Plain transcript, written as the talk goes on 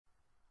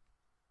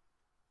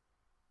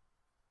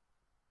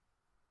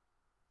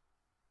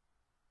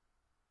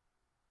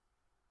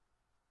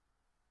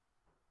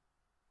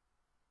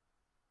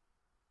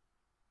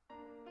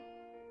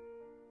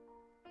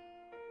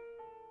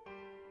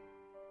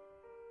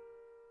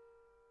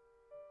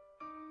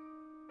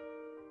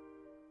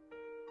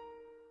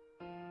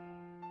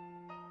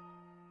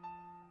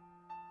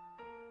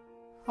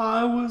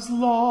I was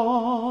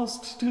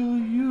lost till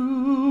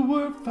you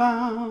were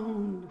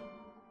found,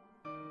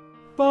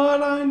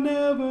 but I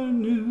never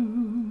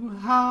knew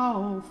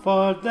how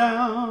far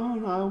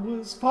down I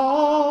was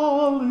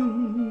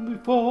falling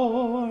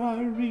before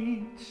I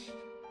reached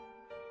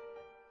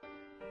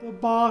the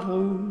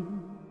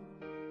bottom.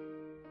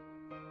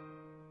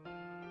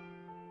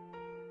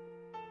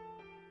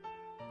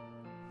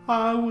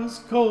 I was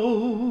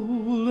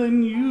cold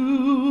and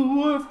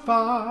you were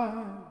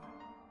fire,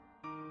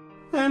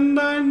 and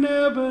I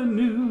never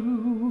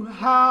knew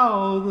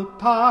how the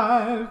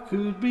pyre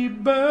could be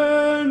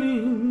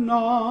burning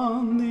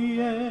on the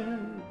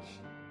edge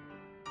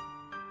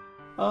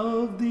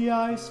of the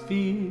ice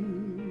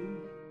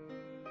field.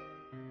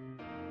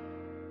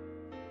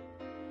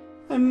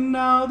 And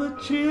now the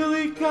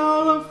chilly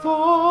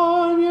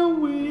California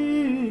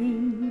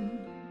wind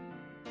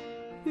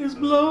is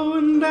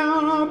blowing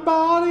down our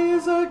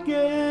bodies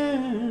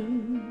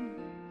again,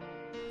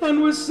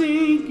 and we're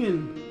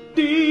sinking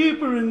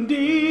deeper and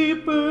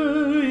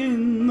deeper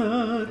in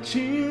the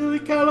chilly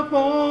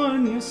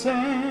California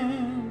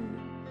sand.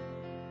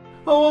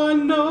 Oh, I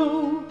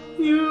know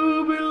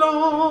you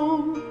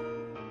belong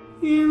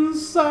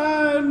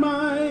inside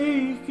my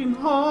aching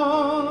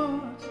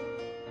heart.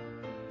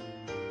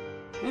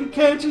 And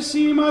can't you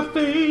see my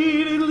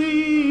faded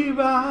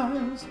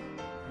Levi's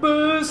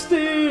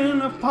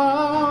bursting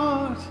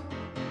apart?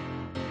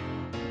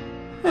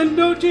 And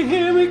don't you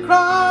hear me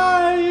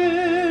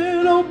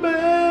crying, oh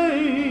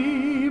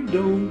babe,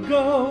 don't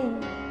go.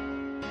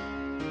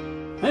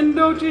 And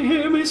don't you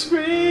hear me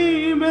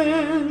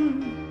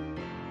screaming,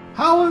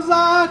 how was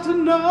I to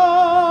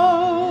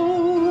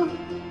know?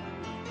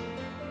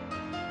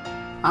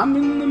 I'm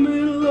in the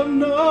middle of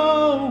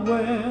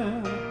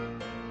nowhere,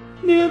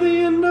 near the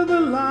end of the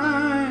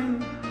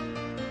line,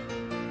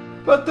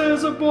 but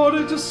there's a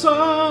border to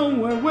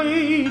somewhere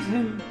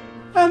waiting,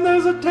 and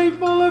there's a tape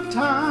full of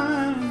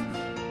time.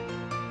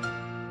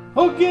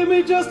 Oh, give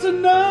me just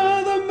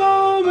another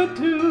moment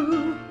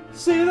to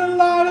see the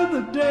light of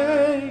the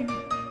day,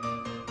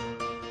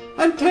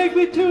 and take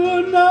me to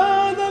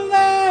another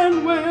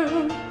land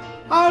where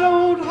I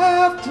don't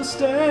have to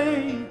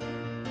stay.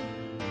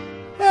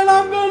 And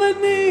I'm gonna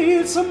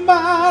need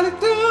somebody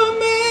to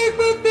make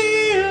me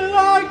feel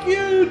like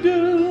you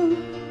do,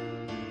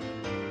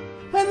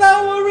 and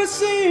I will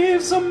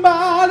receive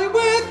somebody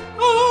with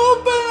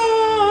open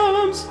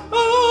arms,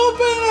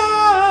 open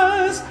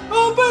eyes.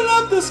 Open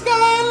up the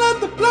sky and let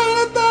the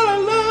planet that I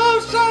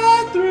love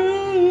shine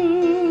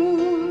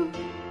through.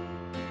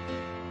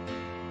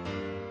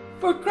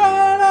 For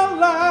crying out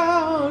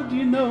loud,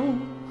 you know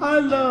I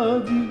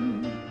love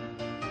you.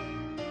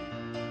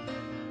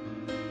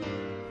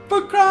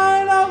 For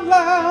crying out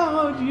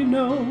loud, you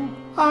know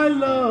I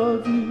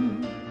love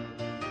you.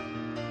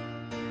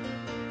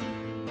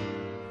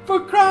 For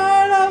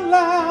crying out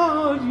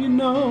loud, you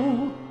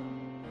know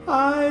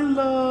I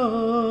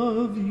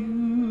love you.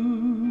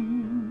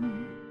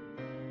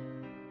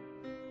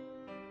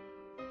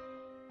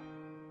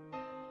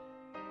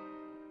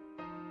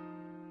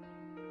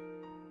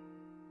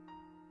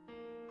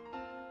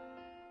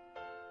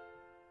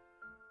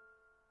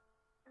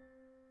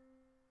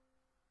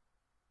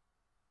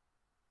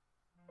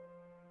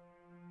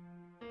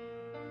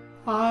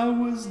 I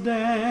was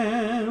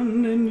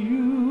damned and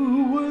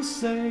you were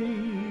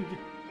saved,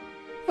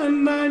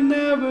 and I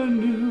never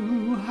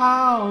knew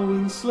how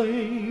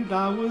enslaved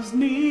I was,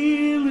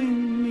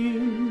 kneeling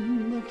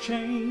in the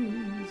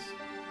chains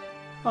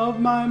of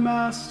my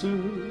master.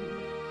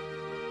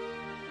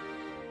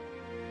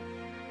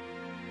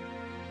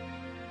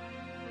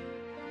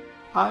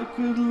 I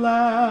could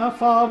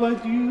laugh, ah,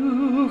 but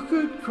you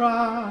could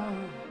cry,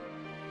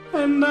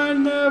 and I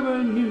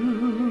never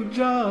knew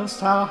just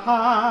how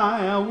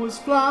high I was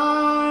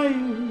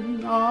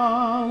flying,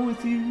 ah,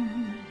 with you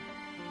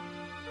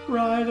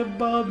right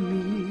above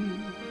me.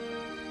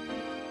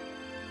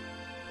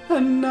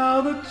 And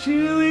now the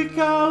chilly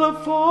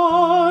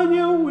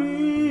California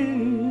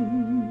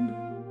wind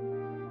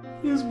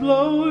is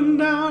blowing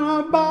down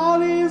our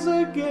bodies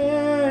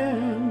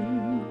again,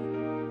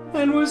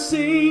 and we're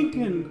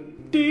sinking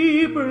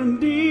deeper and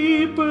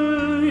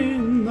deeper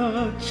in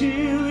the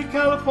chilly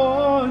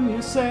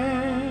California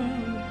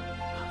sand.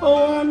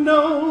 Oh, I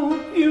know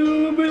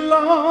you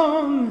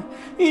belong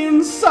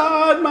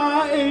inside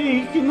my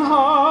aching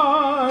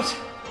heart.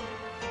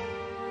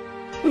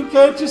 And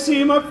can't you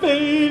see my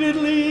faded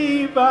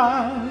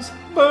Levi's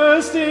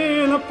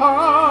bursting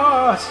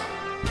apart?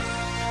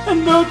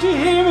 And don't you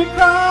hear me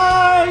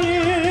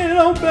crying,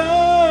 oh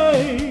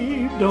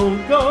babe,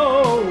 don't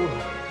go.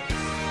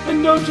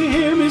 And don't you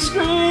hear me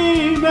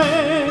screaming,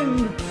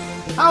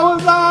 how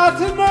was I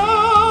to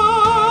know?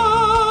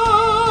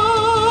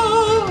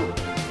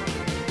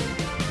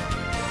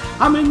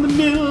 I'm in the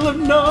middle of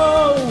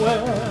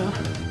nowhere,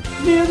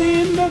 near the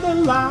end of the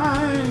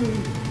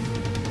line,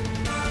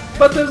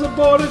 but there's a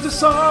border to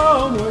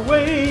somewhere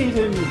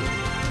waiting,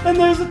 and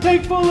there's a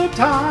take full of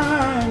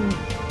time.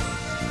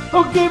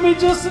 Oh, give me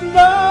just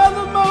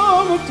another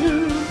moment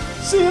to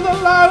see the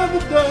light of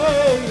the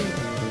day,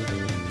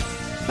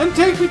 and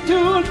take me to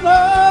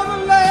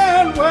another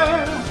land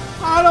where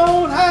I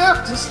don't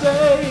have to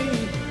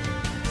stay.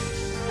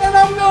 And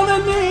I'm gonna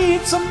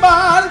need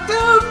somebody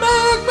to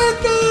make me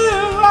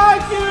feel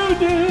like you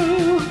do.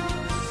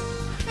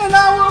 And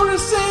I will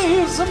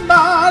receive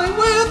somebody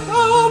with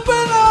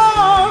open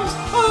arms,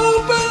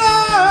 open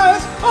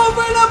eyes,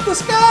 open up the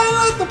sky,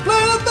 let the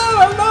planet that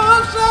I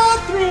love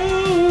shine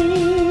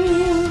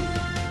through.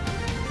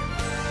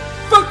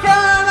 For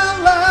crying out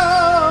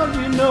loud,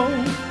 you know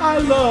I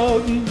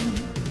love you.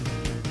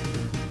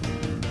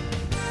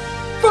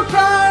 For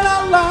crying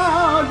out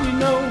loud, you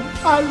know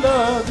I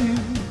love you.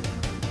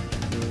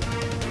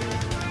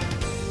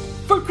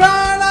 For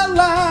crying out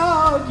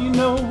loud, you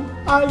know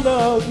I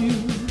love you.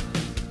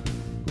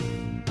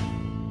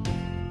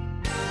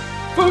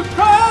 For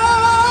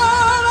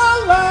crying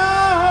out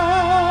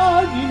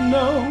loud, you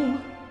know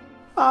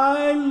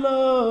I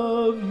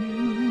love you.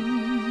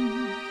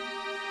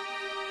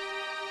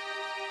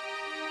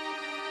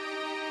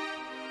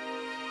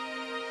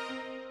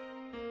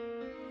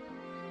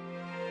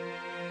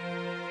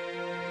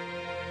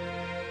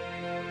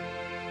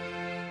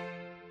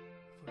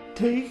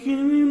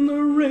 Taking in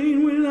the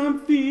rain when I'm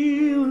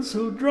feeling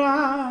so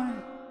dry,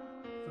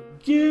 for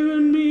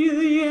giving me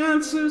the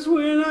answers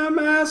when I'm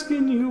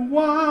asking you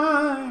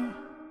why.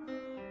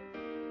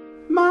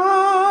 My,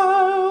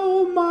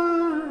 oh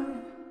my,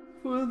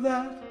 for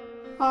that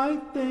I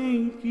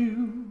thank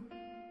you.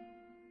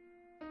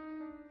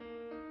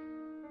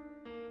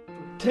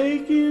 For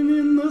taking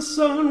in the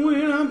sun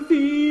when I'm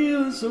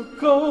feeling so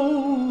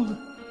cold,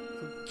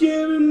 for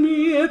giving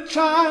me a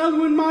child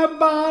when my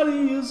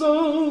body is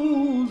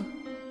old.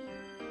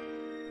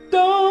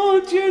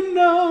 Don't you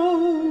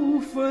know,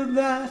 for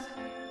that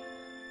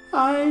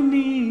I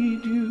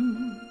need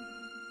you.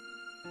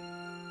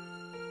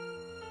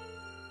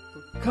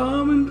 For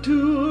coming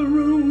to a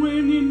room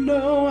when you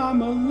know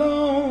I'm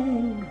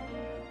alone,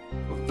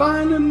 for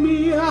finding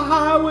me a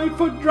highway,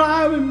 for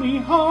driving me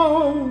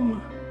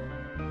home.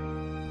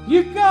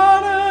 You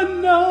gotta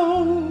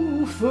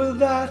know, for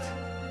that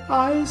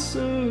I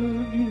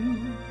serve you.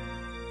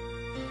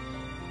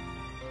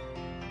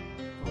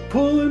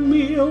 Pulling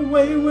me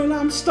away when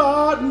I'm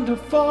starting to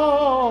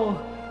fall,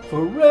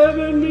 for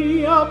revving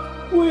me up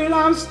when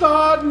I'm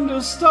starting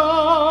to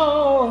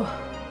stall.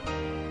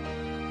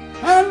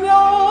 And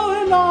all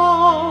in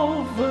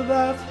all, for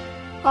that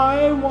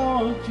I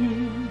want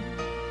you.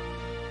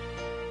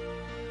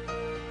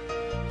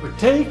 For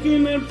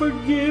taking and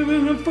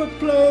forgiving and for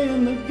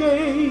playing the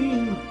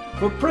game,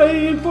 for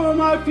praying for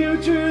my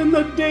future in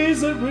the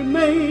days that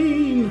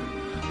remain.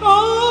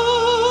 Oh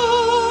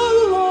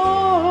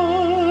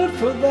Lord,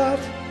 for that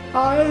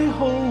I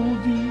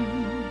hold you.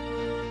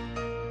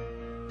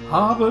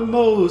 Ah, but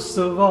most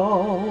of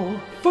all,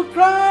 for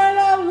crying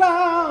out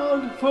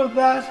loud, for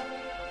that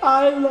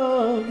I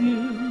love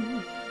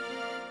you.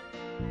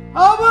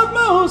 Ah, but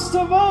most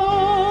of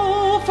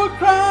all, for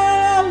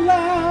crying out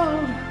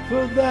loud,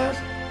 for that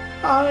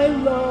I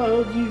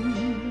love you.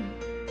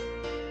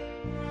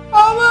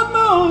 Ah, but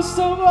most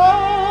of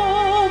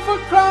all, for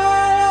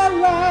crying out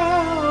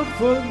loud,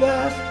 for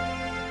that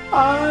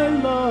I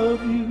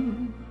love you.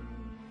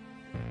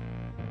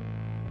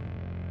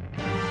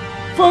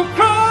 For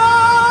crying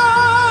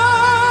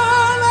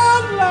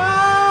out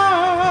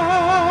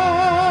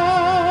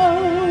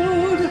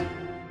loud,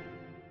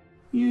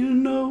 you